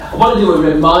want to do a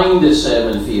reminder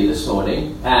sermon for you this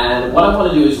morning, and what I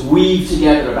want to do is weave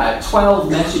together about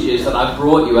 12 messages that I've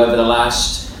brought you over the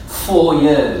last 4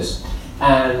 years,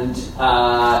 and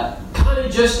kind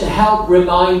of just to help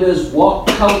remind us what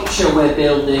culture we're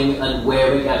building and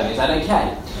where we're going. Is that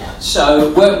okay?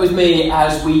 So work with me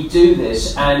as we do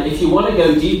this, and if you want to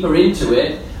go deeper into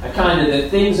it, kind of the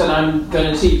things that I'm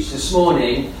going to teach this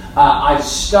morning, I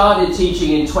started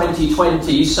teaching in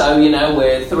 2020, so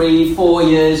we're 3-4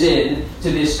 years in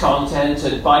to this content,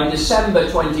 and by December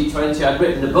 2020 I'd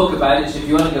written a book about it, so if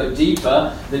you want to go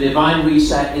deeper, The Divine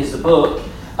Reset is the book.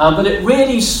 But it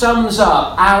really sums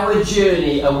up our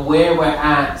journey and where we're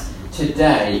at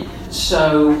today.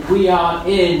 So we are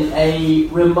in a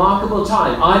remarkable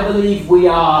time. I believe we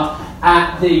are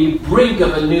at the brink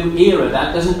of a new era.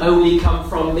 That doesn't only come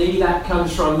from me, that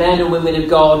comes from men and women of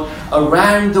God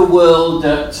around the world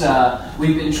that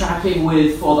we've been tracking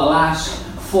with for the last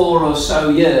 4 or so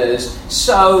years.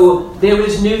 So there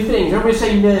is new things. Everybody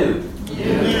say new.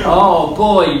 Yeah. Oh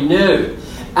boy, new.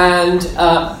 And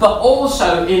but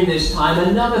also in this time,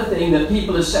 another thing that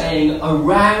people are saying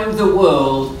around the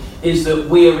world is that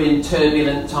we're in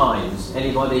turbulent times.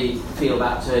 Anybody feel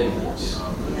that turbulence?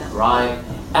 Yeah. Right?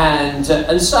 And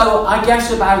so I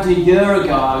guess about a year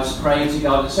ago I was praying to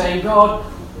God and saying, God,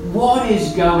 what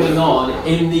is going on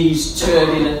in these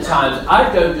turbulent times?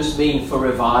 I don't just mean for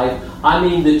Revive, I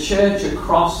mean the church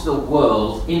across the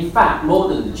world. In fact, more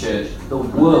than the church, the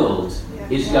world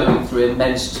is going through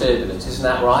immense turbulence. Isn't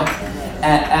that right?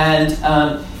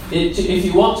 If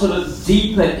you want to look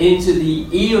deeper into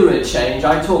the era change,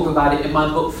 I talk about it in my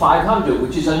book 500,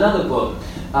 which is another book.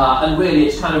 And really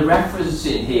it's kind of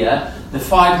referencing here. The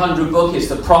 500 book is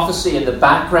the prophecy and the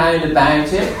background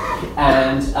about it.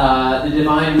 And the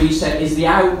Divine Reset is the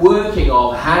outworking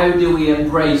of how do we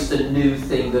embrace the new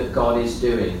thing that God is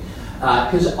doing.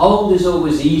 Because old is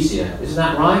always easier, isn't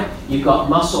that right? You've got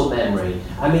muscle memory.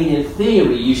 I mean, in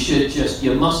theory,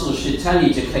 your muscles should tell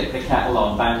you to click the kettle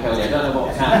on Banco. I don't know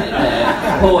what's happening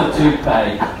there. Poor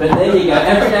toupee. But there you go.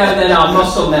 Every now and then our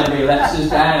muscle memory lets us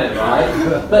down,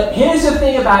 right? But here's the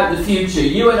thing about the future.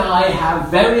 You and I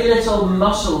have very little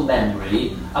muscle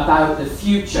memory about the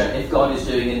future if God is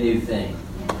doing a new thing.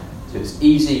 So it's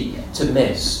easy to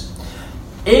miss.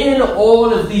 In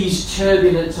all of these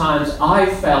turbulent times, I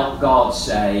felt God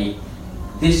say,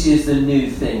 this is the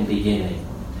new thing beginning.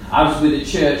 I was with a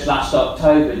church last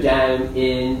October down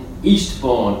in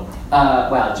Eastbourne,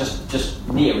 just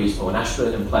near Eastbourne,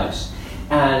 Ashburnham Place.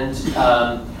 And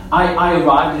I arrived,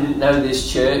 I didn't know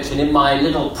this church, and in my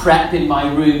little prep in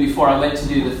my room before I went to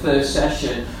do the first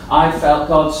session, I felt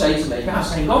God say to me, I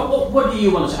was saying, God, what do you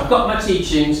want to say? I've got my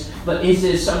teachings, but is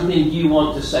there something you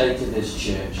want to say to this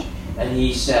church? And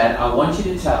he said, I want you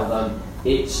to tell them,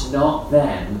 it's not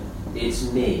them,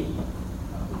 it's me.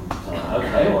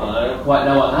 Okay, well, I don't quite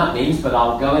know what that means, but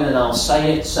I'll go in and I'll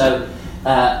say it. So,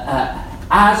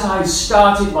 as I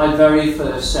started my very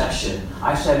first session,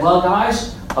 I said, well,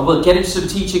 guys, I will get into some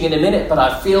teaching in a minute, but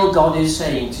I feel God is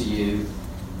saying to you,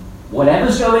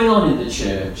 whatever's going on in the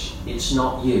church, it's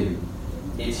not you,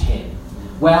 it's Him.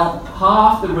 Well,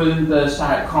 half the room burst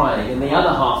out crying, and the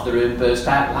other half of the room burst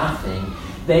out laughing.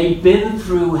 They'd been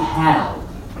through hell,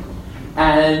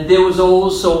 and there was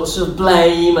all sorts of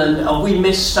blame, and have we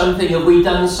missed something, have we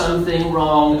done something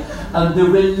wrong, and the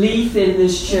relief in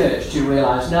this church to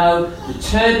realise, no, the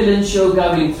turbulence you're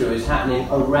going through is happening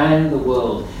around the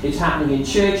world. It's happening in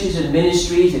churches and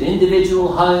ministries, in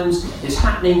individual homes, it's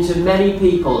happening to many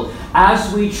people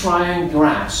as we try and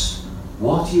grasp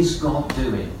what is God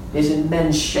doing. There's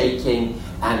immense shaking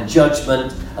and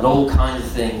judgment and all kinds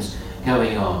of things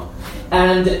going on.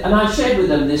 And I shared with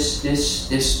them this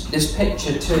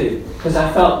picture too, because I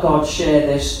felt God share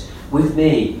this with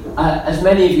me. As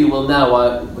many of you will know,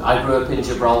 I grew up in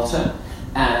Gibraltar,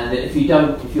 and if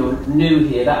you're new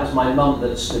here, that was my mum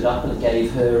that stood up and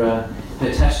gave her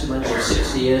testimony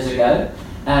 60 years ago.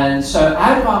 And so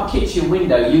out of our kitchen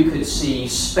window, you could see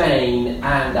Spain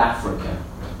and Africa.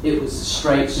 It was the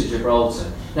Straits of Gibraltar.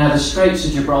 Now, the Straits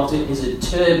of Gibraltar is a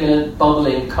turbulent,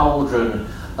 bubbling cauldron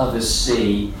of a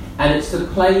sea. And it's the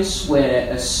place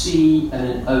where a sea and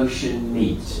an ocean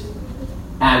meet.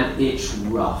 And it's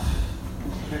rough.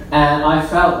 And I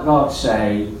felt God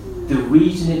say, the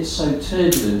reason it's so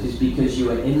turbulent is because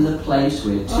you are in the place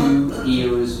where two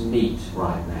eras meet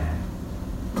right now.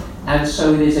 And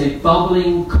so there's a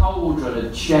bubbling cauldron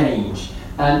of change.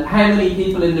 And how many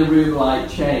people in the room like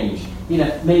change?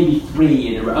 Maybe 3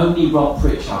 in a row. Only Rob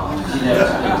Pritchard.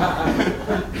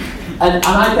 And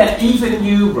I bet even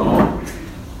you, Rob,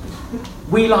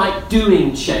 we like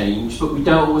doing change, but we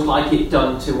don't always like it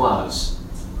done to us.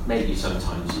 Maybe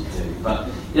sometimes you do. But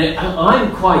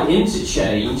I'm quite into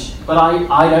change, but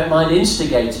I don't mind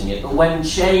instigating it. But when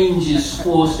change is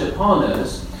forced upon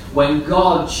us, when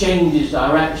God changes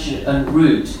direction and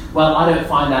route, well, I don't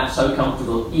find that so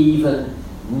comfortable, even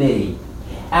me.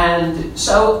 And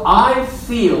so I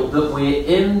feel that we're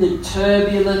in the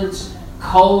turbulent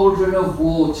cauldron of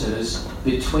waters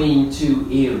between two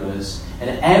eras.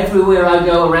 And everywhere I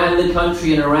go around the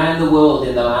country and around the world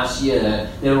in the last year,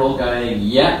 they're all going,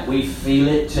 yeah, we feel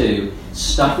it too.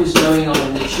 Stuff is going on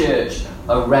in the church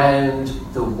around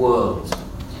the world.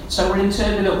 So we're in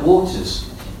turbulent waters.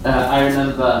 I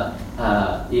remember,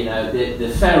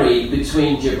 the ferry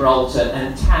between Gibraltar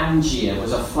and Tangier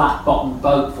was a flat-bottomed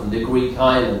boat from the Greek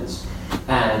islands.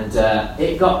 And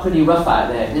it got pretty rough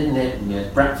out there, didn't it? And your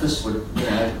breakfast would,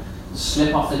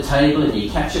 slip off the table and your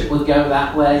ketchup would go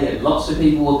that way, and lots of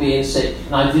people were being sick.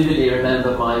 And I vividly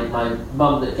remember my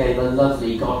mum that gave a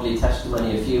lovely godly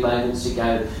testimony a few moments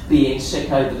ago, being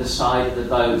sick over the side of the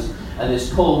boat, and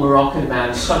this poor Moroccan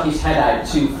man stuck his head out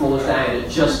 2 floors down at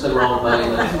just the wrong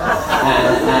moment.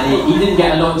 And he didn't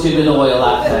get anointed with oil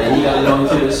that day, he got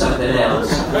anointed with something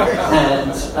else.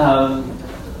 And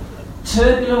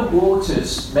turbulent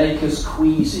waters make us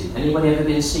queasy. Anybody ever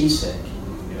been seasick?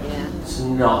 It's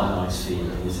not a nice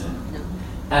feeling, is it? No.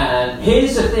 And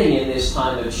here's the thing in this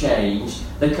time of change,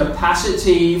 the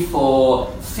capacity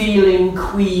for feeling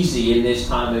queasy in this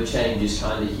time of change is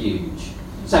kind of huge.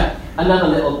 So, another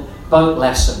little boat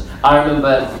lesson. I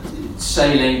remember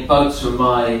sailing. Boats were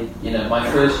my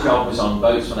first job was on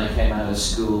boats when I came out of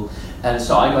school. And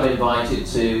so I got invited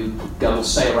to go and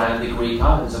sail around the Greek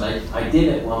islands, and I did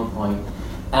at one point.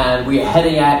 And we were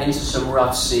heading out into some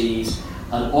rough seas,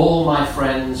 and all my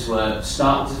friends were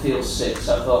starting to feel sick,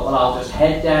 so I thought, well, I'll just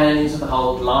head down into the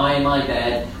hold, lie in my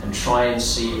bed, and try and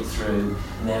see it through.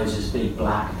 And there was this big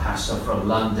black pastor from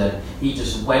London. He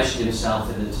just wedged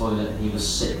himself in the toilet, and he was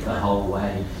sick the whole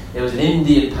way. There was an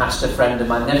Indian pastor friend of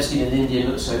mine. I've never seen an Indian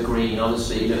look so green,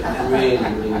 honestly. He looked really,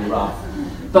 really rough.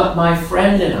 But my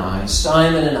friend and I,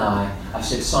 Simon and I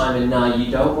said, Simon, no,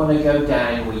 you don't want to go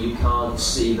down where you can't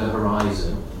see the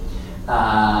horizon. And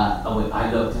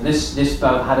I looked, and this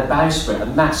boat had a bowsprit, a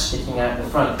mast sticking out the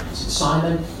front. I said,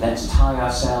 Simon, let's tie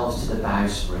ourselves to the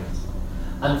bowsprit.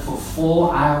 And for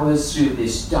 4 hours through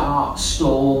this dark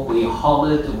storm, we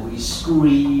hollered and we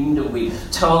screamed and we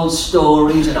told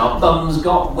stories, and our bums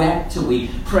got wet, and we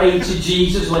prayed to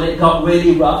Jesus when it got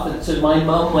really rough, and to my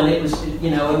mum when it was,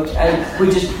 okay.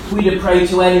 We'd have prayed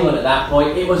to anyone at that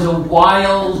point. It was a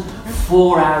wild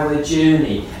 4-hour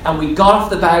journey, and we got off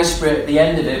the bowsprit at the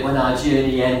end of it when our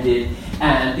journey ended,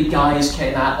 and the guys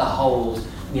came out the hold,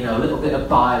 a little bit of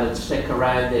bile and stick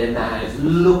around their mouths,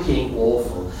 looking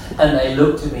awful, and they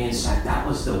looked at me and said, that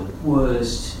was the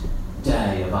worst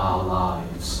day of our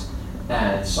lives.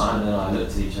 And Simon and I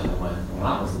looked at each other and went, well,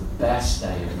 that was the best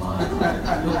day of my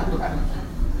life.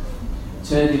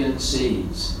 Turbulent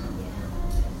seas,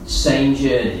 same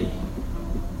journey,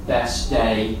 best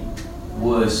day,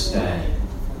 worst day.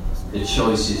 The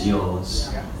choice is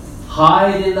yours.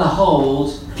 Hide in the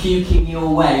hold, puking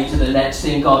your way to the next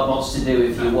thing God wants to do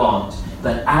if you want.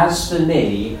 But as for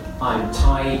me, I'm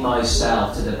tying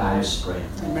myself to the bowsprit.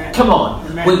 Amen. Come on,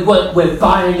 we're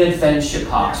buying adventure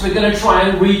parks. We're going to try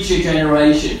and reach a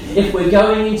generation. If we're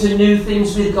going into new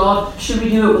things with God, should we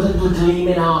do it with a little gleam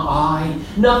in our eye?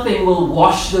 Nothing will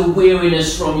wash the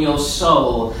weariness from your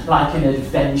soul like an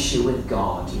adventure with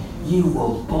God. You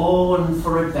were born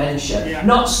for adventure,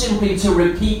 not simply to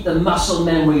repeat the muscle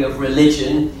memory of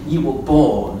religion. You were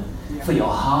born for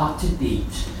your heart to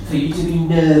beat, for you to be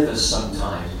nervous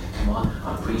sometimes. Come on,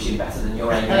 I'm preaching better than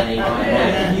you're amening right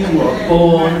now. You were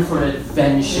born for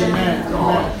adventure with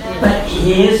God. But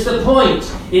here's the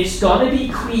point. It's got to be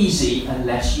queasy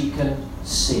unless you can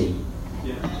see.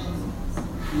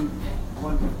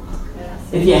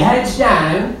 If your head's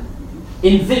down,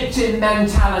 in victim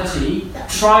mentality,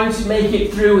 trying to make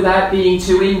it through without being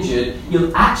too injured,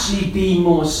 you'll actually be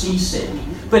more seasick.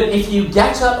 But if you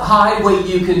get up high where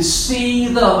you can see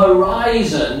the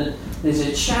horizon, there's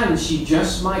a chance you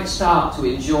just might start to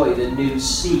enjoy the new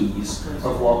seas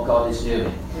of what God is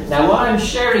doing. Now, what I'm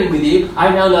sharing with you, I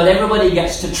know not everybody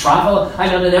gets to travel. I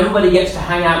know not everybody gets to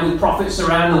hang out with prophets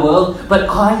around the world, but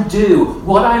I do.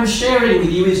 What I'm sharing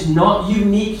with you is not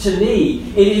unique to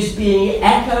me. It is being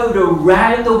echoed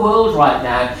around the world right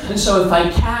now. And so if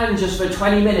I can, just for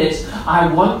 20 minutes, I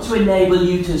want to enable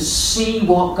you to see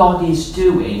what God is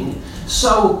doing,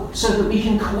 so that we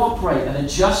can cooperate and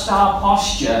adjust our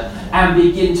posture and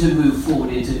begin to move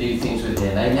forward into new things with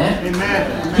Him. Amen?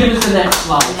 Amen. Give us the next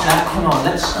slide, Jack. Come on,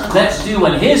 let's do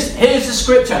one. Here's the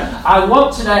scripture. I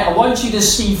want you to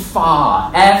see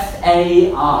F.A.R.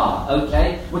 F.A.R.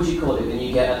 Okay? What do you call it when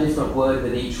you get a different word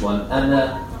with each one? And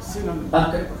an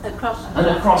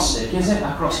acrostic, is it?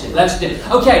 Acrostic. Let's do it.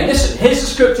 Okay, listen, here's the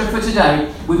scripture for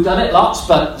today. We've done it lots,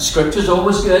 but scripture's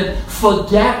always good.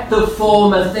 Forget the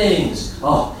former things.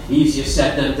 Oh, easier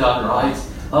said than done, right?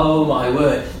 Oh my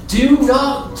word. Do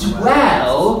not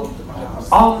dwell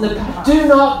on the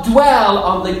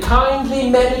kindly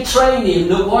Mediterranean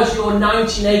that was your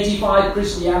 1985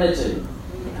 Christianity.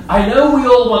 I know we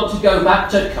all want to go back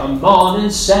to come on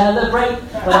and celebrate,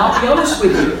 but I'll be honest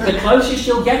with you, the closest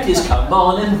you'll get is come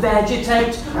on and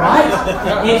vegetate, right?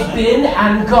 It's been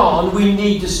and gone, we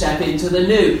need to step into the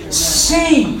new.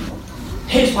 See,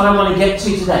 here's what I want to get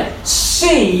to today.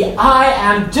 See, I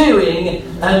am doing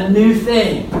a new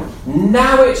thing.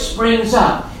 Now it springs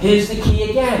up. Here's the key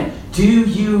again. Do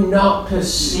you not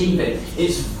perceive it?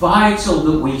 It's vital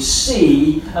that we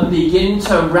see and begin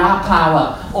to wrap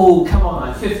our,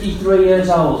 I'm 53 years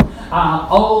old. Our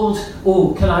old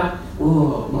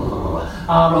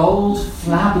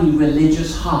flabby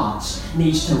religious hearts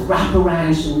needs to wrap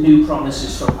around some new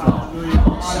promises from God.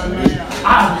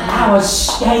 Our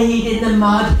stayed in the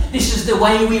mud, this is the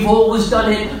way we've always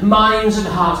done it, minds and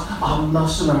hearts are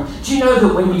muscle. Do you know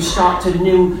that when you start to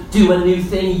do a new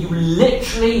thing, you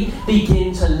literally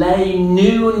begin to lay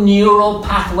new neural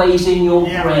pathways in your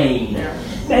brain?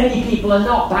 Many people are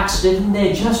not backslidden,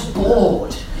 they're just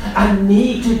bored and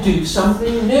need to do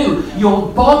something new. Your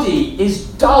body is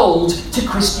dulled to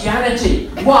Christianity.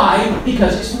 Why?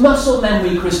 Because it's muscle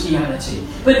memory Christianity.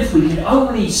 But if we can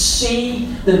only see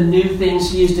the new things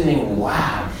He is doing,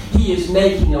 wow, He is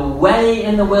making a way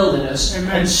in the wilderness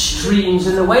and streams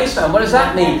in the wasteland. What does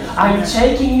that mean? I'm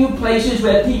taking you places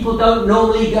where people don't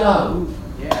normally go.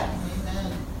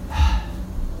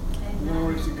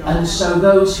 And so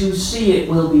those who see it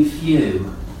will be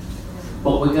few.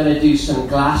 But we're going to do some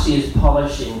glaciers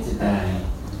polishing today,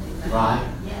 right?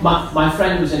 My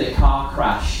friend was in a car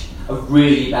crash, a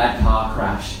really bad car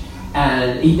crash,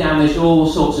 and he damaged all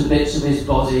sorts of bits of his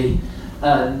body,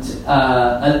 and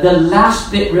the last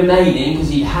bit remaining, because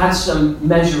he had some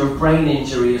measure of brain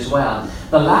injury as well,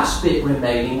 the last bit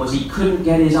remaining was he couldn't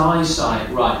get his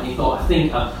eyesight right, and he thought, I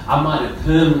think I might have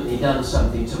permanently done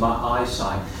something to my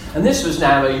eyesight. And this was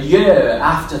now a year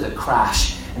after the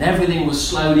crash, and everything was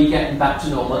slowly getting back to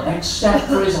normal, except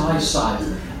for his eyesight.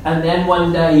 And then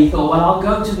one day he thought, well, I'll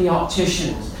go to the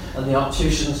opticians. And the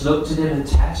opticians looked at him and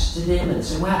tested him and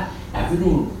said, well,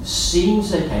 everything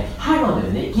seems okay. Hang on a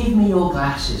minute, give me your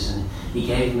glasses. And he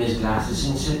gave him his glasses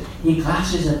and said, your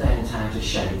glasses are bent out of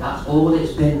shape. That's all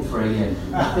it's been for a year.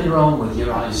 Nothing wrong with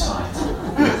your eyesight.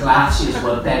 Your glasses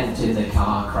were bent in the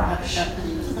car crash.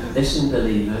 Listen,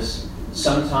 believers.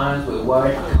 Sometimes we're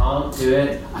worried, I can't do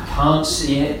it, I can't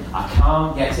see it, I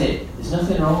can't get it. There's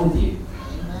nothing wrong with you.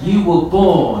 You were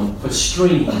born for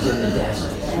streams in the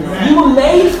desert. You were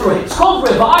made for it. It's called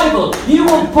revival. You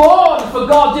were born for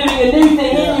God doing a new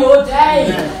thing in your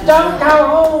day. Don't go,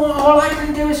 all I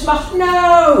can do is must.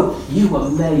 No! You were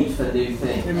made for new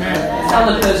things.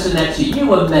 Tell the person next to you, you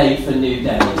were made for new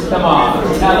days. Come on,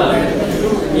 tell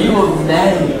them. You were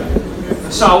made.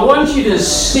 So I want you to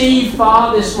see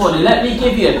F.A.R. this morning. Let's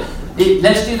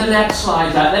do the next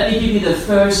slide. Let me give you the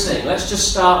first thing. Let's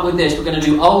just start with this. We're going to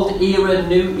do old era,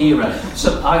 new era.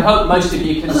 So I hope most of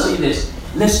you can see this.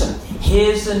 Listen,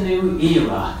 here's the new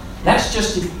era. Let's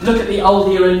just look at the old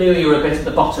era, new era a bit at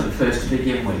the bottom first to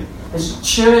begin with. This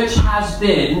church has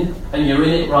been, and you're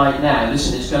in it right now,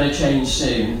 listen, it's going to change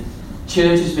soon.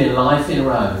 Church has been life in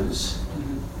rows.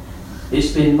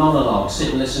 It's been monologue, sit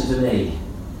and listen to me.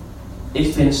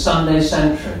 It's been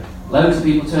Sunday-centric. Loads of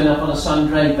people turn up on a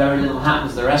Sunday, very little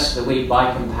happens the rest of the week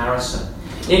by comparison.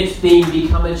 It's been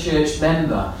become a church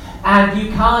member. And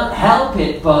you can't help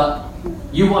it, but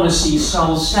you want to see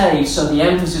souls saved, so the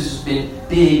emphasis has been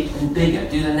big and bigger.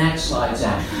 Do the next slide,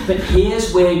 Zach. But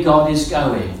here's where God is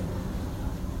going.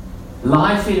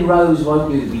 Life in rows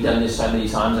won't do. We've done this so many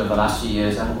times over the last few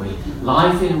years, haven't we?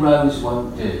 Life in rows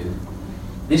won't do.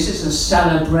 This is a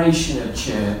celebration of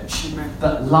church,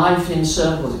 but life in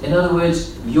circles. In other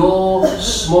words, your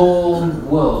small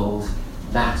world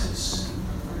matters.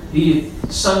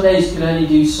 Sundays can only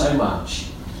do so much.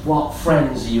 What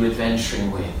friends are you adventuring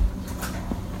with?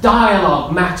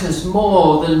 Dialogue matters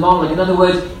more than monologue. In other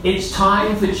words, it's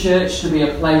time for church to be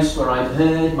a place where I'm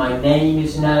heard, my name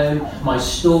is known, my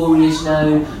story is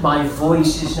known, my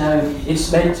voice is known. It's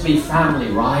meant to be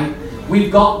family, right?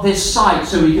 we've got this site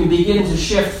so we can begin to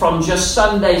shift from just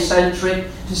Sunday-centric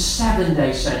to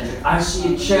 7-day-centric. I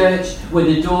see a church where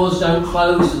the doors don't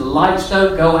close and the lights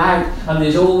don't go out and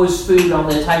there's always food on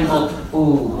the table.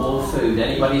 Ooh, more food.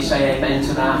 Anybody say amen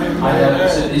to that? I know,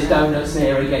 so there's donuts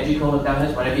there again. Do you call them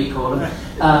donuts? Whatever you call them.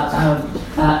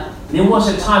 There was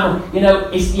a time when,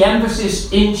 it's the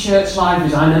emphasis in church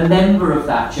libraries. I'm a member of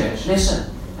that church.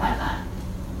 Listen,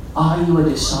 are you a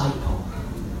disciple?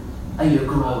 Are you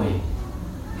growing?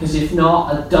 Because if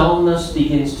not, a dullness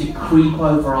begins to creep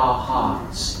over our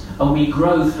hearts and we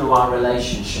grow through our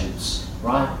relationships,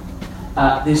 right?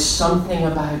 There's something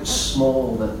about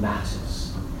small that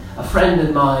matters. A friend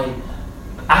of mine,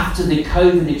 after the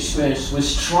COVID experience,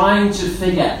 was trying to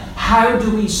figure, how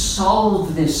do we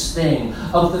solve this thing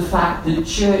of the fact that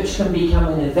church can become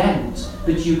an event,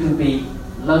 but you can be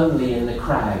lonely in the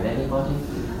crowd? Anybody?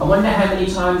 I wonder how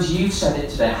many times you've said it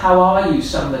today. How are you?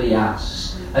 Somebody asks.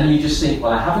 And you just think,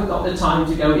 well, I haven't got the time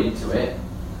to go into it.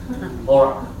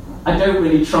 Or I don't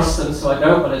really trust them, so I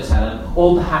don't want to tell them.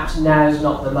 Or perhaps now's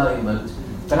not the moment.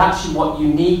 But actually what you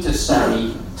need to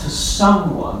say to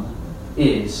someone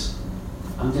is,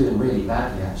 I'm doing really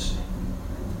badly, actually.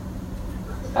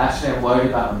 Actually, I'm worried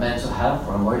about my mental health,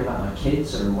 or I'm worried about my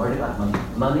kids, or I'm worried about my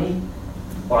money,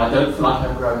 or I don't feel like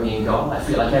I'm growing in God. I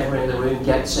feel like everyone in the room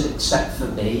gets it except for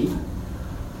me.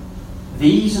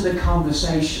 These are the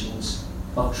conversations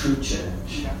of true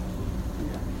church.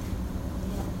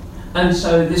 And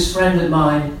so this friend of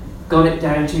mine got it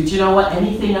down to, do you know what?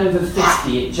 Anything over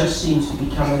 50, it just seems to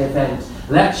become an event.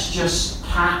 Let's just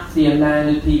cap the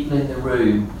amount of people in the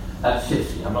room at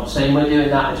 50. I'm not saying we're doing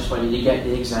that, I just want you to get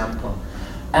the example.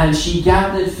 And she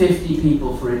gathered 50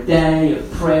 people for a day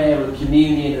of prayer and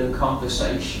communion and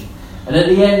conversation. And at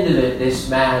the end of it, this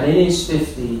man in his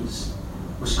 50s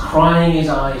was crying his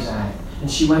eyes out.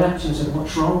 And she went up to him and said,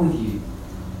 what's wrong with you?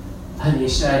 And he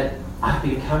said, I've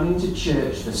been coming to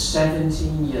church for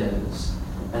 17 years,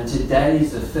 and today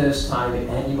is the first time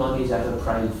anybody's ever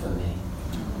prayed for me.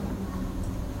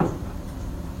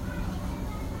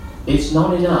 It's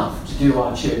not enough to do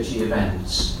our churchy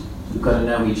events. We've got to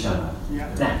know each other.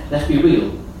 Yeah. Now, let's be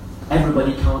real.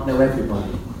 Everybody can't know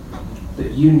everybody.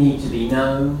 But you need to be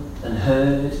known and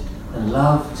heard and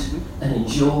loved and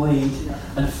enjoyed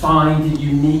and find the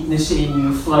uniqueness in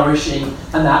you flourishing,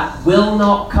 and that will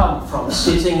not come from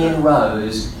sitting in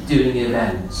rows doing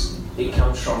events. It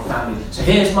comes from family. So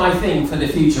here's my thing for the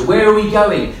future. Where are we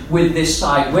going with this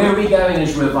site? Where are we going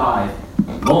as Revive?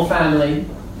 More family,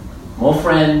 more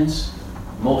friends,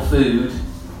 more food,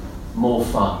 more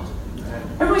fun.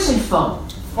 Everybody say fun.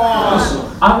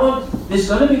 Fun. There's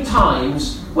going to be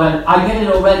times when I get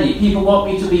it already. People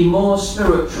want me to be more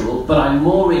spiritual, but I'm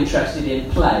more interested in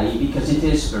play because it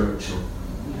is spiritual.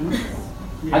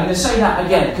 I'm going to say that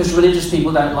again because religious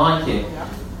people don't like it.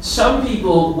 Some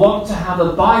people want to have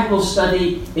a Bible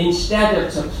study instead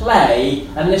of to play.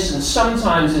 And listen,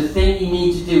 sometimes the thing you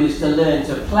need to do is to learn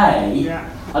to play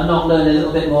and not learn a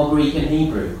little bit more Greek and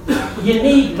Hebrew. You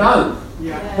need both.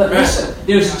 But listen,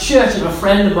 there's a church of a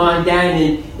friend of mine down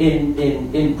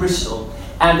in Bristol.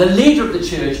 And the leader of the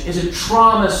church is a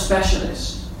trauma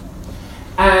specialist.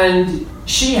 And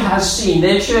she has seen,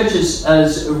 their church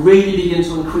has really begun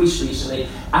to increase recently,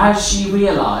 as she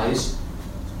realised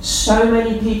so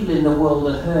many people in the world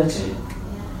are hurting.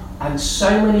 And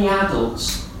so many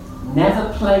adults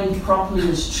never played properly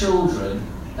as children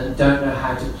and don't know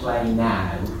how to play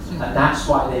now. And that's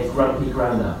why they're grumpy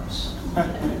grown-ups.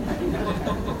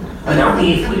 And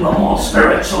only if we were more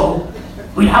spiritual,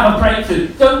 we'd have a breakthrough.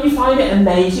 Don't you find it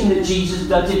amazing that Jesus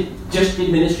just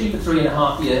did ministry for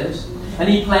 3.5 years? And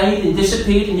he played and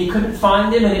disappeared and you couldn't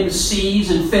find him, and it was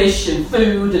seas and fish and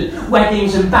food and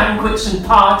weddings and banquets and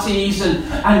parties and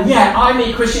yeah, I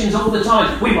meet Christians all the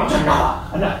time. We want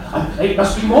another. It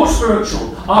must be more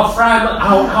spiritual. Our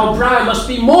brow must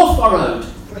be more furrowed.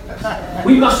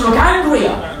 We must look angrier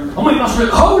and we must look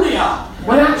holier.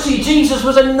 When actually Jesus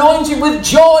was anointed with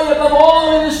joy above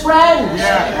all of his friends.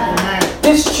 Yeah.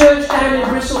 This church down in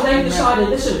Bristol, they decided,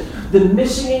 listen, the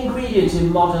missing ingredient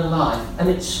in modern life, and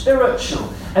it's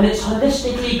spiritual, and it's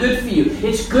holistically good for you,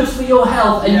 it's good for your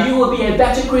health, and you will be a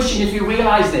better Christian if you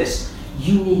realise this.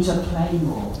 You need to play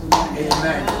more.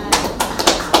 Amen.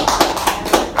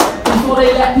 Before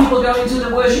they let people go into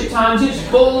the worship times, it's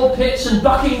ball pits and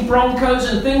bucking broncos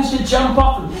and things to jump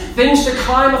off and things to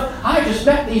climb up. I just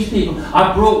met these people.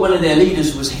 I brought one of their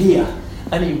leaders was here,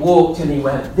 and he walked and he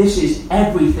went, this is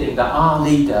everything that our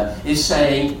leader is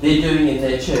saying they're doing in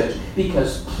their church,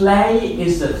 because play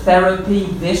is the therapy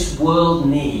this world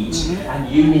needs, and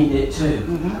you need it too.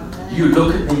 You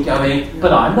look at me going,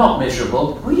 but I'm not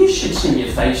miserable. Well, you should see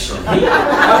your face from here.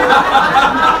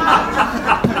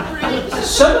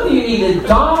 Some of you need a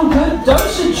darn good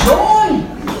dose of joy.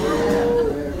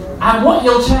 And what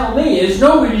you'll tell me is,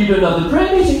 no, we need another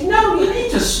prayer meeting. No, you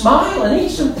need to smile and eat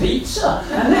some pizza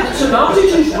and let tomato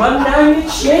juice run down your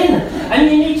chin.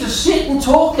 And you need to sit and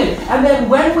talk it. And then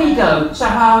when we go, so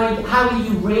how are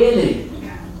you really?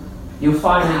 You'll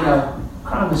finally go,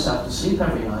 cry myself to sleep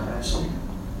every night, actually.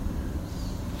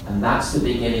 And that's the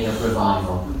beginning of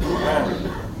revival.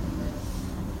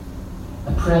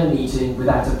 A prayer meeting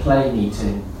without a play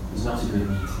meeting is not a good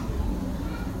meeting.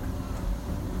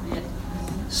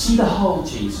 See the whole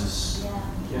Jesus.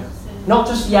 Yeah. Not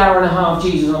just the hour and a half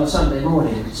Jesus on a Sunday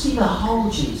morning. See the whole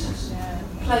Jesus.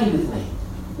 Play with me.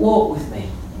 Walk with me.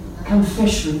 Come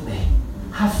fish with me.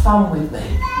 Have fun with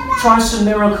me. Try some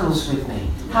miracles with me.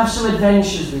 Have some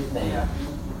adventures with me.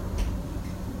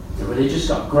 The religious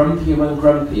got grumpier and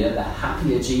grumpier, the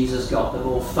happier Jesus got, the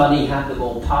more fun he had, the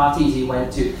more parties he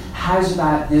went to. How's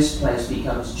about this place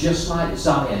becomes just like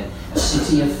Zion, a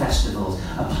city of festivals,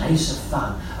 a place of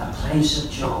fun, a place of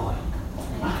joy.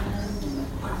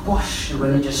 Wash the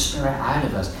religious spirit out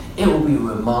of us. It will be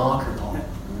remarkable.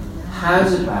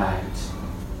 How's about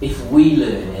if we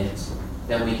learn it,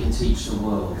 then we can teach the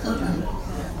world.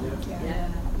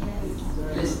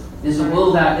 There's a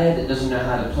world out there that doesn't know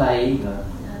how to play either.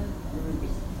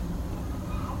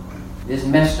 There's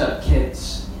messed up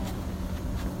kids,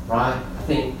 right? I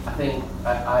think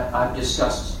I've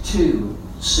discussed 2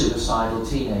 suicidal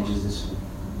teenagers this week.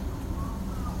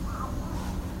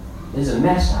 There's a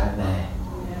mess out there.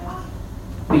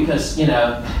 Because,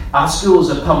 our schools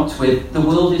are pumped with, the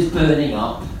world is burning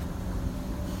up,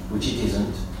 which it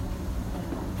isn't,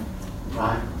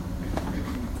 right?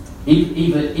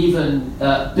 Even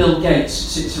Bill Gates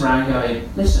sits around going,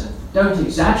 listen, don't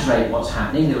exaggerate what's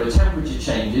happening. There are temperature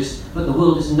changes, but the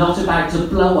world is not about to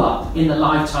blow up in the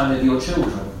lifetime of your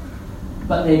children.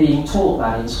 But they're being taught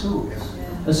that in schools.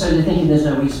 And so they're thinking there's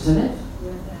no reason to live.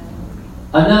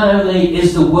 And not only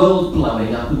is the world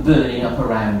blowing up and burning up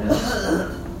around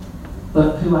us,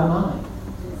 but who am I?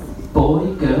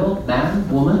 Boy, girl, man,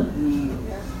 woman?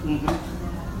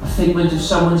 A figment of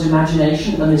someone's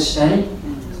imagination, a mistake?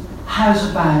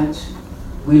 How's about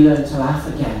we learn to laugh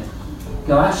again?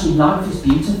 Go, actually, life is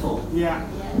beautiful. Yeah.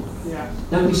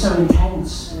 Don't be so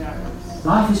intense. Yeah.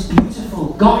 Life is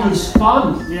beautiful. God is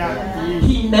fun. Yeah.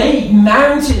 He made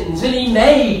mountains and He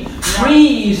made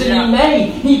trees and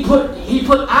He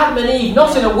put Adam and Eve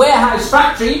not in a warehouse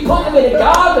factory. He put them in a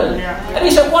garden. And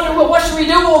He said, what should we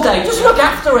do all day? Just look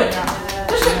after it.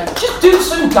 Just do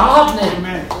some gardening.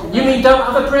 You mean don't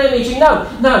have a prayer meeting?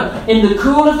 No. In the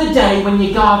cool of the day when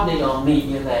you're gardening, I'll meet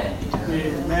you there.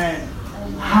 Amen.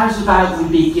 How's about we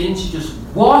begin to just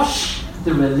wash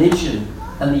the religion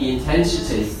and the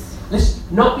intensity? Listen,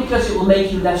 not because it will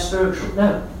make you less spiritual.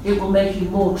 No, it will make you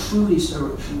more truly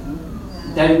spiritual.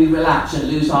 Then we relax and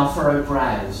lose our furrowed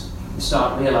brows and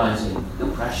start realizing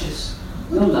you're precious,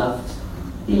 you're loved,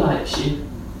 He likes you.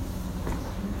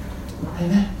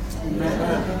 Amen.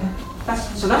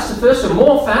 So that's the first one.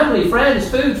 More family, friends,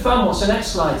 food, fun. What's the next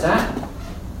slide, Zach?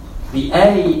 The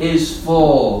A is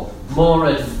for more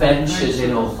adventures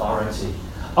in authority.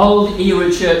 Old era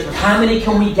church, but how many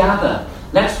can we gather?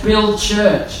 Let's build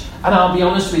church. And I'll be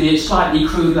honest with you, it's slightly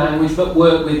crude language, but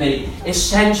work with me.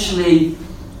 Essentially,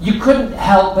 you couldn't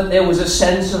help but there was a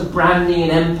sense of branding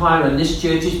and empire, and this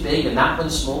church is big, and that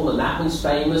one's small, and that one's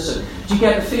famous. And do you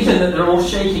get the feeling that they're all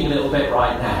shaking a little bit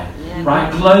right now? Yeah.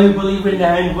 Right? Globally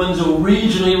renowned ones or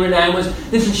regionally renowned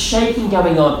ones. There's a shaking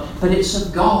going on, but it's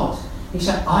of God. He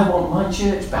said, I want my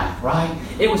church back, right?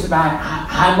 It was about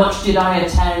how much did I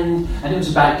attend, and it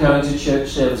was about going to church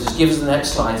services. Give us the next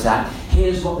slide, Zach.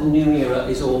 Here's what the new era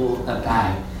is all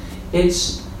about.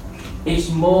 It's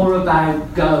more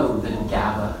about go than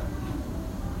gather.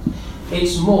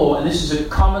 It's more, and this is a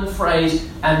common phrase,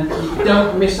 and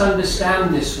don't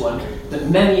misunderstand this one, but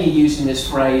many are using this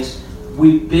phrase,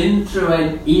 we've been through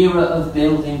an era of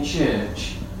building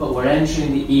church, but we're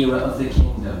entering the era of the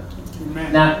kingdom.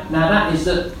 Now that is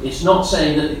that it's not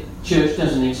saying that the church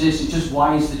doesn't exist, it's just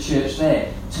why is the church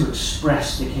there? To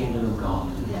express the kingdom of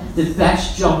God. Yes. The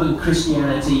best job in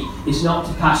Christianity is not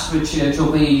to pastor a church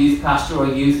or be a youth pastor or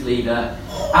a youth leader.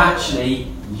 Actually,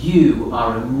 you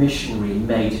are a missionary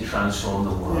made to transform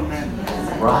the world.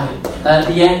 Right?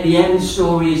 The end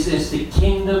story is this: the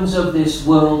kingdoms of this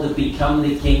world have become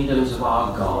the kingdoms of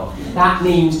our God. That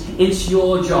means it's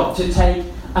your job to take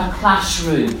a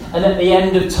classroom, and at the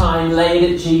end of time laid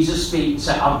at Jesus' feet and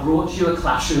said, I brought you a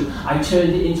classroom, I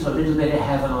turned it into a little bit of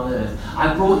heaven on earth.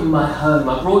 I brought you my home,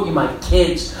 I brought you my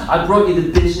kids, I brought you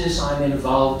the business I'm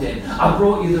involved in, I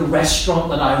brought you the restaurant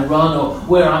that I run, or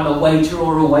where I'm a waiter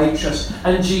or a waitress,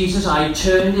 and Jesus, I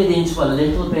turned it into a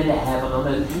little bit of heaven on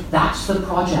earth. That's the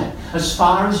project. As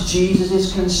far as Jesus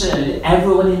is concerned,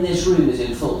 everyone in this room is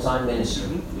in full-time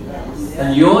ministry.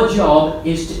 And your job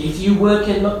is to, if you work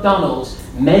in McDonald's,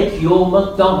 make your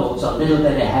McDonald's a little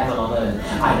bit of heaven on earth.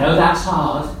 I know that's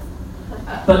hard,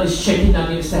 but there's chicken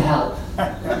nuggets to help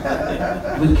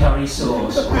with curry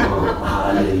sauce. Oh,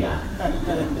 hallelujah.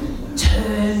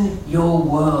 Turn your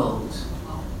world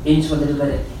into a little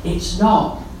bit of, it's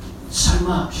not so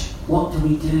much, what do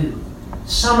we do?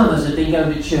 Some of us have been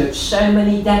going to church so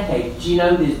many decades. Do you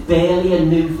know there's barely a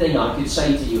new thing I could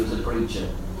say to you as a preacher?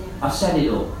 I've said it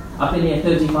all. I've been here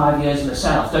 35 years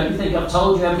myself. Don't you think I've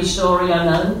told you every story I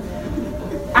know?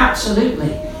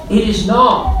 Absolutely. It is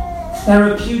not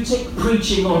therapeutic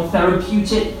preaching or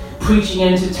therapeutic preaching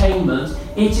entertainment.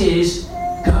 It is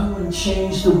go and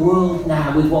change the world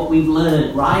now with what we've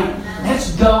learned, right?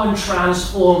 Let's go and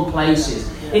transform places.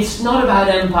 It's not about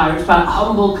empire, it's about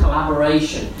humble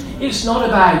collaboration. It's not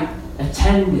about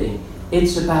attending,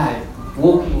 it's about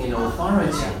walking in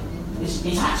authority.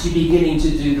 It's actually beginning to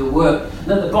do the work.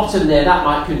 And at the bottom there, that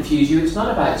might confuse you. It's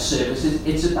not about services,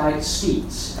 it's about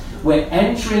seats. We're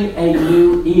entering a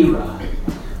new era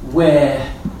where,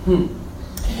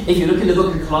 if you look in the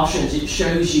book of Colossians, it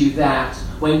shows you that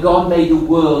when God made the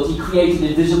world, He created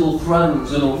invisible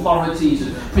thrones and authorities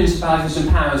and principalities and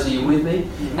powers. Are you with me?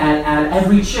 And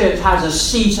every church has a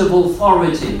seat of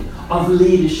authority, of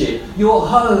leadership. Your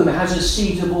home has a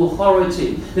seat of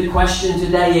authority. The question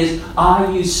today is, are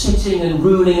you sitting and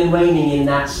ruling and reigning in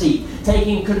that seat?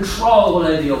 Taking control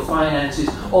over your finances,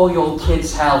 or your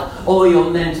kids' health, or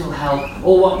your mental health,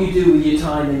 or what you do with your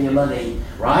time and your money,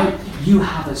 right? You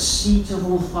have a seat of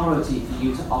authority for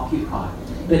you to occupy.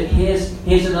 But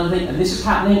here's another thing, and this is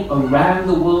happening around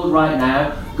the world right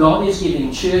now. God is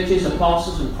giving churches,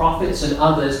 apostles and prophets and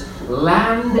others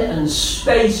land and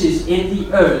spaces in the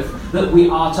earth that we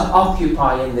are to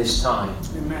occupy in this time.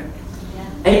 Amen.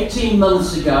 18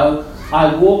 months ago,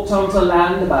 I walked onto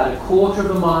land about a quarter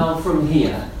of a mile from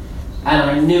here, and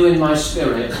I knew in my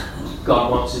spirit,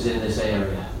 God wants us in this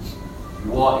area.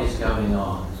 What is going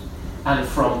on? And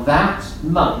from that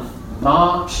month,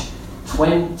 March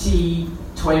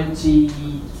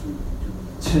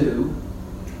 2022,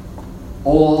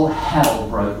 all hell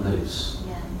broke loose.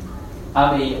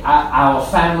 I mean, our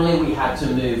family, we had to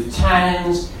move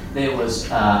towns. There was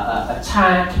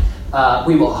attack.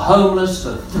 We were homeless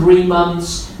for 3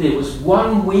 months. There was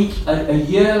 1 week, a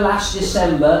year last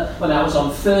December, when I was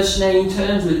on first name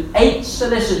terms with 8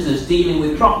 solicitors dealing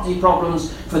with property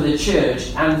problems for the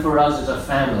church and for us as a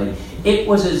family. It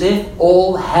was as if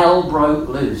all hell broke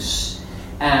loose.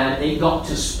 And it got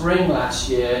to spring last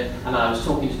year, and I was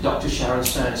talking to Dr. Sharon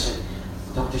Stone and said,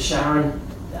 Dr. Sharon,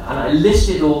 and I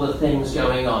listed all the things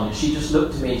going on, and she just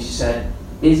looked at me and she said,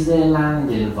 is there land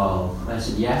involved? And I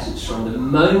said, yes. It's from the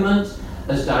moment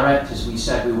as directors we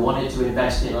said we wanted to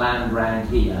invest in land around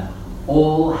here,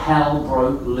 all hell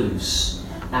broke loose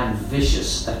and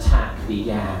vicious attack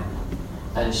began.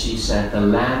 And she said, the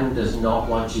land does not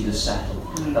want you to settle.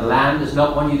 The land does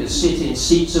not want you to sit in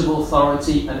seats of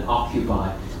authority and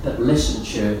occupy. But listen,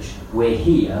 church, we're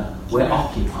here, we're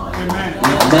occupying.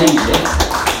 We've made it.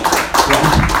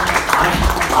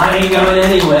 I ain't going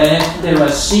anywhere. There are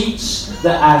seats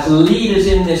that as leaders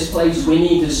in this place we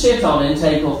need to sit on and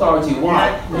take authority.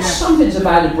 Why? Because something's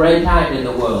about to break out in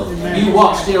the world. You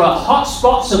watch, there are hot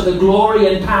spots of the glory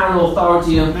and power and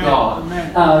authority of God.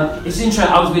 It's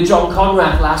interesting, I was with John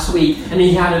Conrad last week, and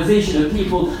he had a vision of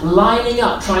people lining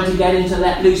up trying to get into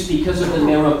Let Loose because of the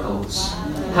miracles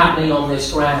happening on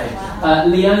this ground.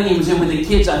 Leonie was in with the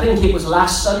kids, I think it was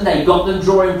last Sunday, got them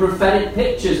drawing prophetic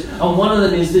pictures, and one of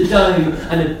them is the dome,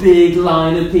 and a big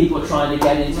line of people trying to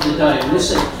get into the dome.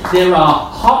 Listen, there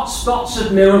are hot spots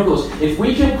of miracles. If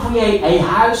we can create a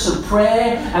house of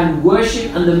prayer and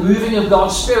worship and the moving of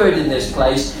God's Spirit in this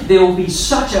place, there will be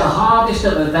such a harvest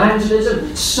of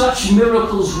evangelism, such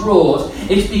miracles wrought.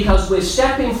 It's because we're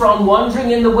stepping from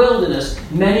wandering in the wilderness,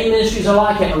 many ministries are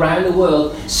like it around the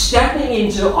world, stepping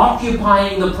into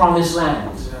occupying the promised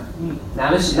land.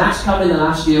 Now listen, that's come in the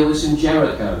last year with some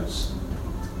Jerichos.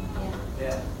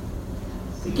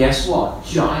 But guess what?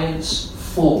 Giants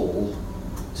fall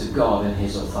to to God and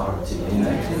his authority.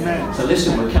 Amen. So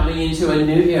listen, we're coming into a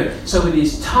new year. So it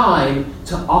is time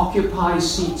to occupy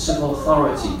seats of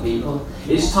authority, people.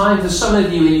 It's time for some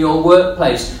of you in your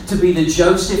workplace to be the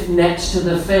Joseph next to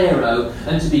the Pharaoh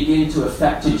and to begin to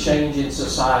effect a change in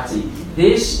society.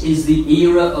 This is the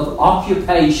era of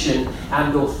occupation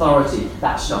and authority.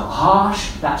 That's not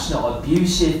harsh, that's not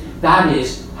abusive. That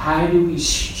is, how do we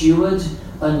steward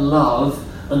and love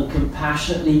and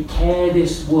compassionately care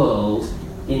this world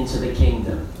into the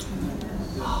kingdom?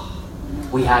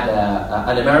 We had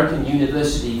an American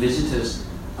university visitors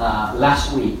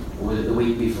last week, or was it the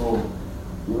week before,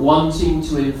 wanting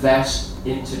to invest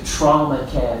into trauma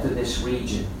care for this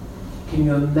region. Can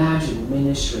you imagine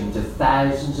ministering to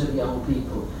thousands of young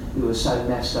people who are so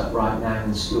messed up right now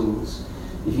in schools?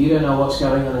 If you don't know what's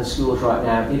going on in schools right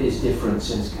now, it is different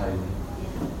since COVID.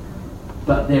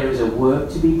 But there is a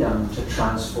work to be done to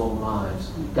transform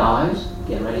lives. Guys,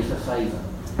 get ready for favour.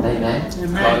 Amen?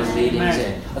 God is leading us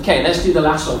in. Okay, let's do the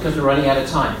last one because we're running out of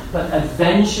time. But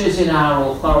adventures in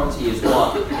our authority is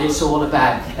what it's all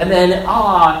about. And then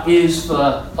R is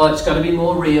for, it's got to be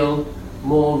more real,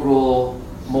 more raw,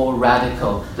 more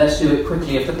radical. Let's do it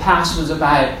quickly. If the past was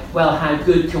about, well, how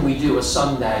good can we do a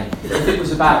Sunday? If it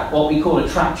was about what we call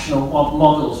attractional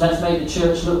models, let's make the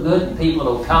church look good and people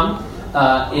will come.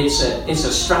 It's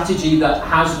a strategy that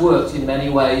has worked in many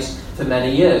ways for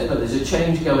many years, but there's a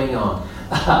change going on.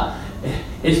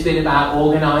 It's been about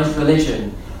organised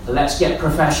religion. Let's get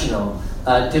professional.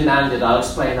 Demanded. I'll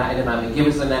explain that in a moment. Give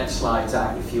us the next slide,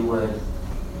 Zach, if you would.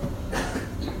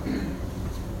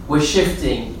 We're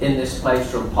shifting in this place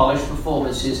from polished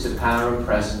performances to power and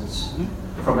presence.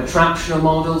 From attractional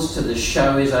models to the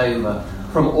show is over.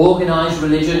 From organised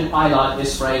religion, I like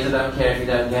this phrase, I don't care if you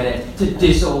don't get it, to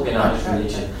disorganised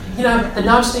religion. You know, the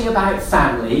nice thing about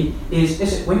family is,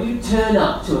 listen, when you turn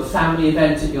up to a family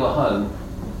event at your home,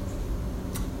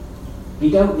 you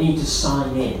don't need to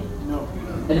sign in. No.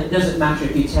 And it doesn't matter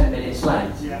if you're 10 minutes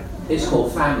late. Yeah. It's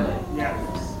called family. Yeah.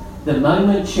 The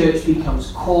moment church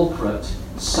becomes corporate,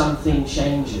 something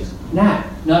changes. Now,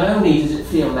 not only does it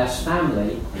feel less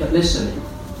family, but listen,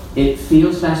 it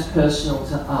feels less personal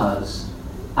to us,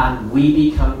 and we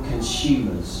become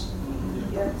consumers.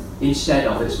 Yes. Instead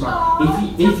of it's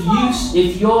mine.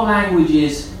 If your language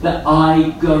is that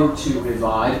I go to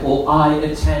Revive or I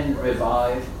attend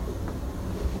Revive,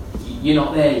 you're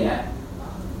not there yet.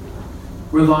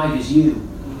 Revive is you.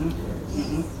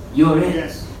 You're it.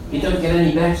 Yes. It doesn't get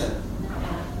any better.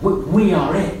 We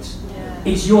are it.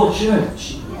 It's your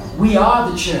church. We are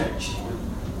the church.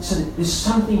 So there's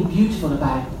something beautiful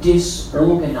about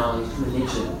disorganized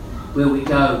religion, where we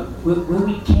go, where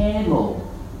we care more.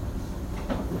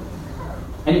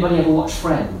 Anybody ever watch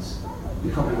Friends?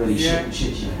 You probably really shouldn't,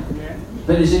 should you? Yeah.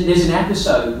 But there's an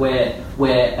episode where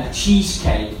a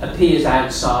cheesecake appears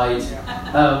outside.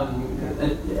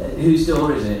 Whose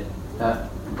door is it?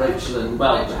 Rachel and,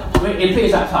 well, it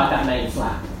appears outside that main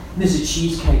flat. And there's a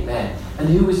cheesecake there. And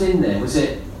who was in there? Was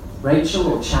it Rachel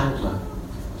or Chandler?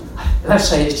 Let's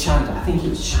say it's Chandler. I think it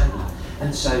was Chandler.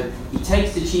 And so he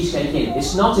takes the cheesecake in.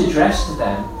 It's not addressed to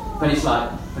them, but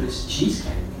it's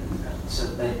cheesecake. So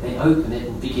they open it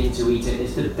and begin to eat it.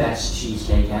 It's the best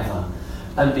cheesecake ever.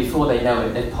 And before they know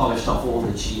it, they've polished off all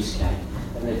the cheesecake.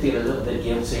 And they feel a little bit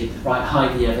guilty. Right,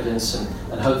 hide the evidence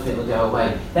and hope it'll go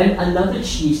away. Then another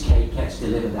cheesecake gets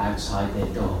delivered outside their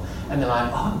door. And they're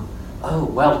like, oh,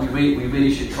 well, we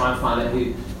really should try and find out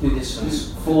who this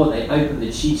was for. They open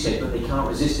the cheesecake, but they can't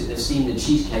resist it. They've seen the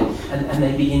cheesecake, and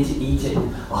they begin to eat it.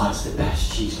 And, it's the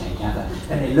best cheesecake ever.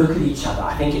 And they look at each other.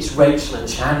 I think it's Rachel and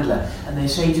Chandler. And they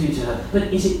say to each other,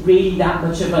 but is it really that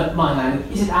much of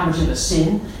is it that much of a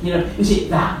sin? You know, is it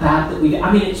that bad that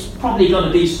it's probably going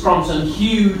to be from some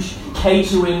huge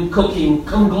catering, cooking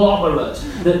conglomerate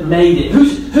that made it.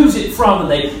 Who's it from?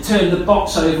 And they turn the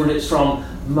box over and it's from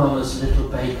Mama's Little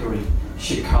Bakery,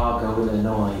 Chicago,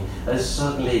 Illinois. And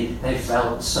suddenly they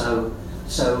felt so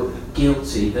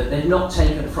guilty that they'd not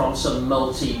taken from some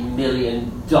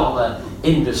multi-million-dollar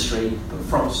industry, but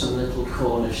from some little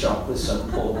corner shop with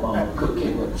some poor mom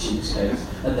cooking up cheesecakes,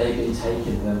 and they've been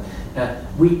taking them.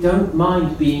 We don't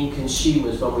mind being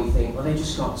consumers when we think, well, they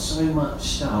just got so much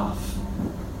stuff.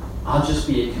 I'll just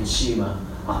be a consumer.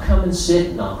 I'll come and sit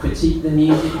and I'll critique the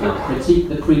music and I'll critique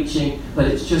the preaching, but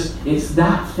it's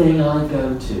that thing I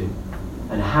go to.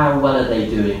 And how well are they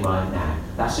doing right now?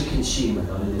 That's a consumer,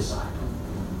 not a disciple.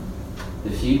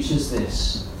 The future's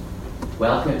this.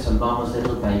 Welcome to Mama's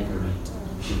Little Bakery,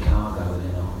 Chicago,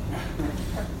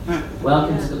 Illinois.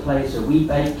 Welcome to the place where we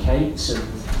bake cakes and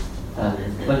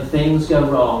when things go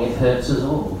wrong, it hurts us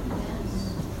all.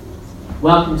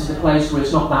 welcome to the place where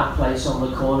it's not that place on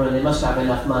the corner and they must have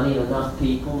enough money and enough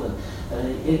people.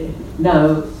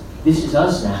 No, this is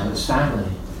us now, it's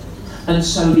family. And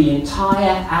so the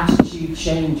entire attitude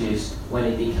changes when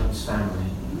it becomes family.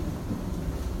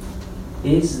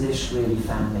 Is this really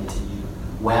family to you?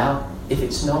 Well, if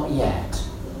it's not yet,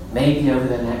 maybe over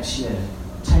the next year,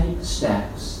 take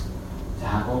steps to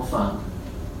have more fun,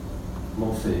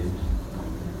 more food,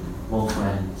 more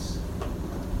friends,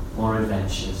 more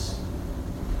adventures.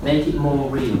 Make it more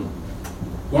real.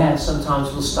 Yeah,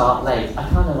 sometimes we'll start late. I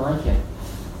kind of like it.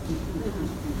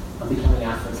 I'm becoming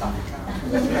African.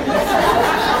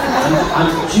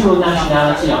 I'm dual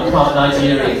nationality, I'm part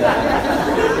Nigerian.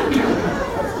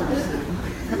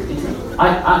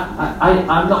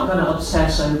 I'm not going to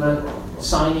obsess over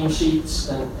signing sheets,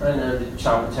 and I know the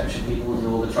child protection people will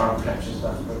do all the child protection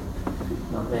stuff, but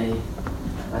not me.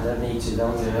 I don't need to,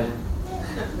 they'll do it.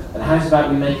 And how's about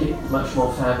we make it much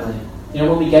more family? You know,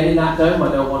 when we get in that dome,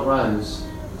 I don't want rows.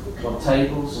 I want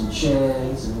tables and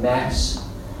chairs and mess,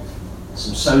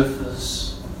 some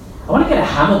sofas. I want to get a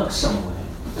hammock somewhere.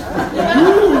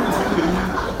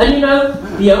 And you know,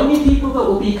 the only people that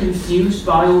will be confused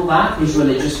by all that is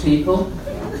religious people.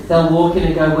 They'll walk in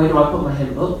and go, where do I put my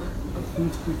hymn book?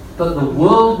 But the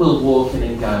world will walk in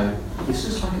and go, this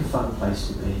looks like a fun place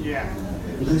to be.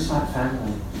 It looks like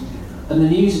family. And the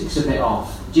music's a bit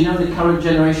off. Do you know the current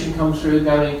generation comes through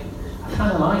going, I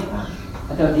kind of like that.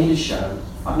 I don't need a show.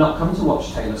 I've not come to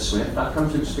watch Taylor Swift. I've come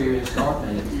to experience God,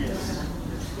 maybe.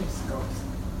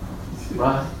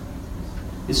 Right?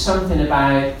 There's something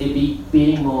about it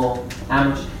being more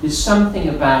amateur. There's something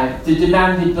about the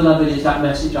demanded beloved is that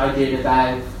message I did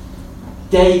about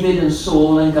David and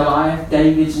Saul and Goliath.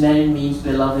 David's name means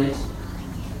beloved.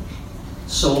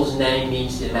 Saul's name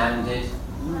means demanded.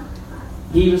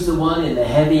 He was the one in the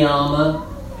heavy armour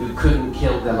who couldn't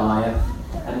kill Goliath,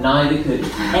 and neither could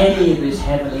any of his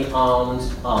heavily armed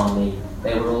army.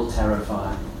 They were all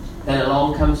terrified. Then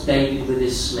along comes David with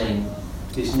his sling.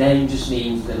 His name just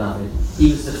means beloved.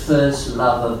 He was the first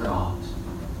love of God.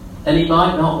 And he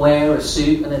might not wear a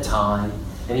suit and a tie,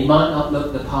 and he might not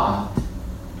look the part,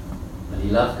 but he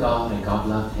loved God and God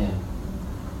loved him.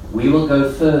 We will go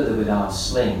further with our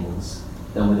slings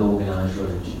than with organised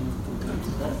religion.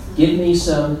 Give me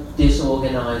some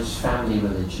disorganised family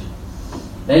religion.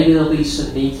 Maybe there'll be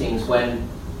some meetings when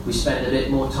we spend a bit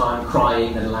more time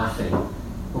crying than laughing.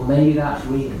 Well, maybe that's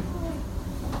real.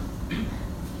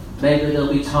 Maybe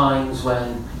there'll be times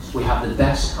when we have the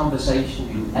best conversation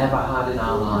we've ever had in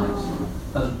our lives,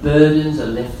 and burdens are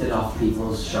lifted off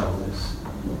people's shoulders,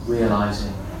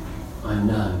 realising, I'm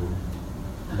known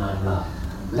and I'm loved.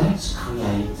 Let's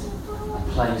create a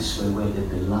place where we're the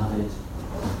beloved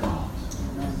of God.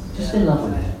 Just in love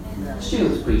with Him.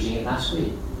 Stuart was preaching it last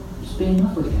week. Just be in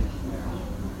love with Him.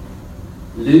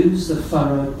 Lose the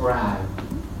furrowed brow.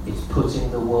 It's putting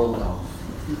the world off.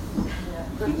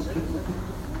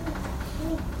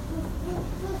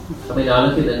 I mean, I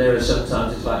look in the mirror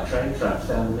sometimes, it's like train tracks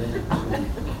down the middle.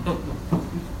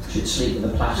 Should sleep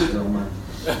with a plaster on my...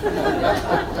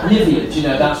 Nivea, do you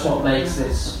know, that's what makes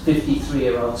this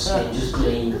 53-year-old skin just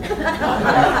gleam.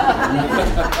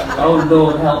 Oh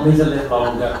Lord, help me to live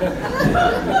longer.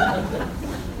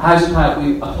 How's about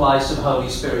we apply some Holy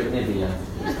Spirit Nivea?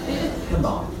 Come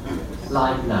on,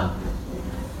 lighten up.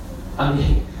 I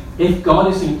mean, if God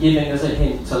isn't giving us a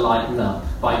hint to lighten up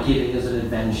by giving us an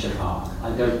adventure park, I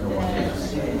don't know what it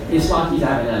is. It's like He's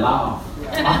having a laugh.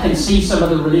 I can see some of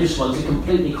the religious ones are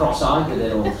completely cross-eyed with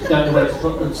it or don't know where to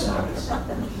put themselves.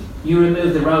 You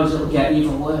remove the roads, it'll get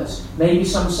even worse. Maybe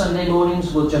some Sunday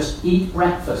mornings we'll just eat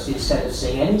breakfast instead of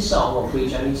sing any song or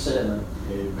preach any sermon.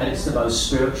 And it's the most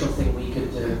spiritual thing we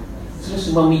could do. So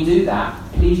listen, when we do that,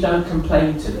 please don't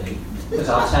complain to me, because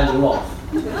I'll tell you off.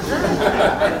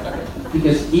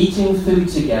 Because eating food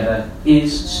together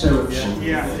is spiritual.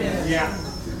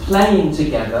 Playing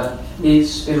together is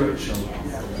spiritual.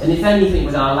 And if anything,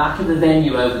 with our lack of a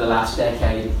venue over the last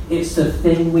decade, it's the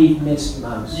thing we've missed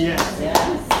most.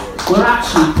 We're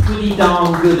actually pretty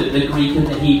darn good at the Greek and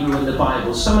the Hebrew and the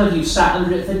Bible. Some of you sat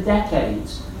under it for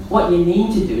decades. What you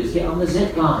need to do is get on the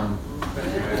zip line.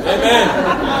 Amen.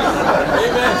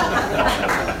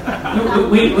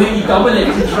 We need Dominic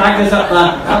to drag us up the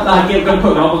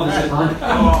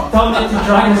Dominic to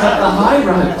drag us up the high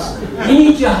roads. You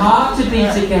need your heart to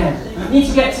beat again. You need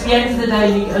to get to the end of the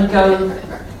day and go,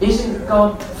 isn't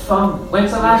God fun?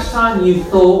 When's the last time you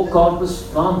thought God was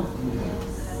fun?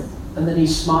 And then He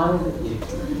smiled at you.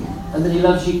 And then He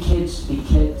loves you kids to be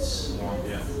kids.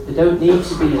 They don't need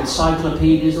to be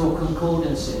encyclopedias or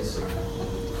concordances.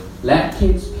 Let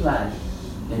kids play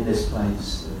in this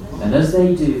place. And as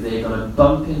they do, they're going to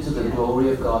bump into the glory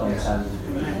of God, I tell you.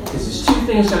 Because there's two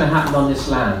things going to happen on this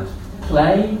land.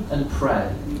 Play and pray.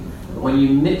 And when you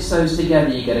mix those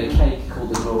together, you get a cake called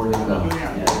the glory of God.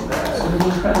 It's going to be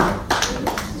incredible.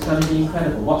 It's going to be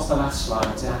incredible. What's the last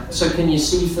slide? So can you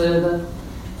see further?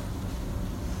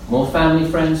 More family,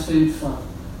 friends, food, fun.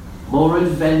 More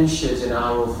adventures in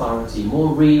our authority.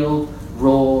 More real,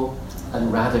 raw,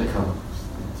 and radical.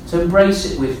 So embrace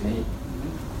it with me.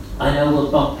 I know we'll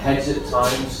bump heads at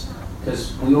times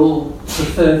because we all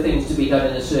prefer things to be done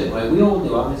in a certain way. We all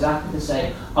do. I'm exactly the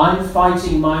same. I'm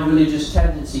fighting my religious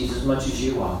tendencies as much as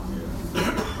you are.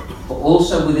 But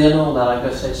also within all that, I've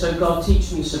got to say, so God,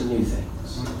 teach me some new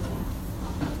things.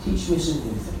 Teach me some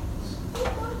new things.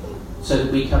 So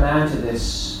that we come out of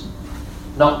this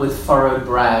not with furrowed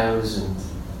brows and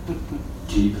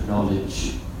deep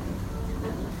knowledge,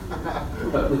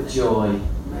 but with joy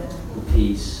and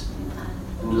peace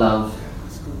and love,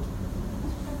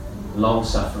 long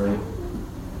suffering.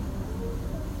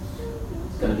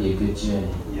 It's going to be a good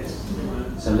journey. Yes.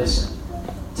 So listen,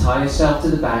 tie yourself to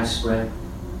the bowsprit,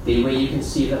 be where you can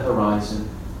see the horizon,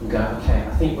 and go, okay,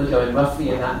 I think we're going roughly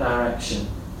in that direction.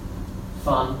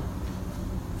 Fun,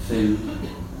 food,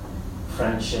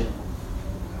 friendship,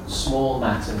 small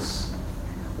matters,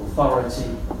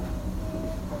 authority,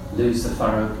 lose the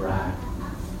furrowed brow.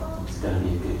 It's going to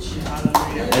be a good year.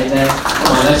 Amen.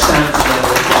 Come on, let's stand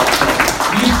together.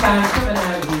 You stand, come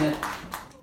out here.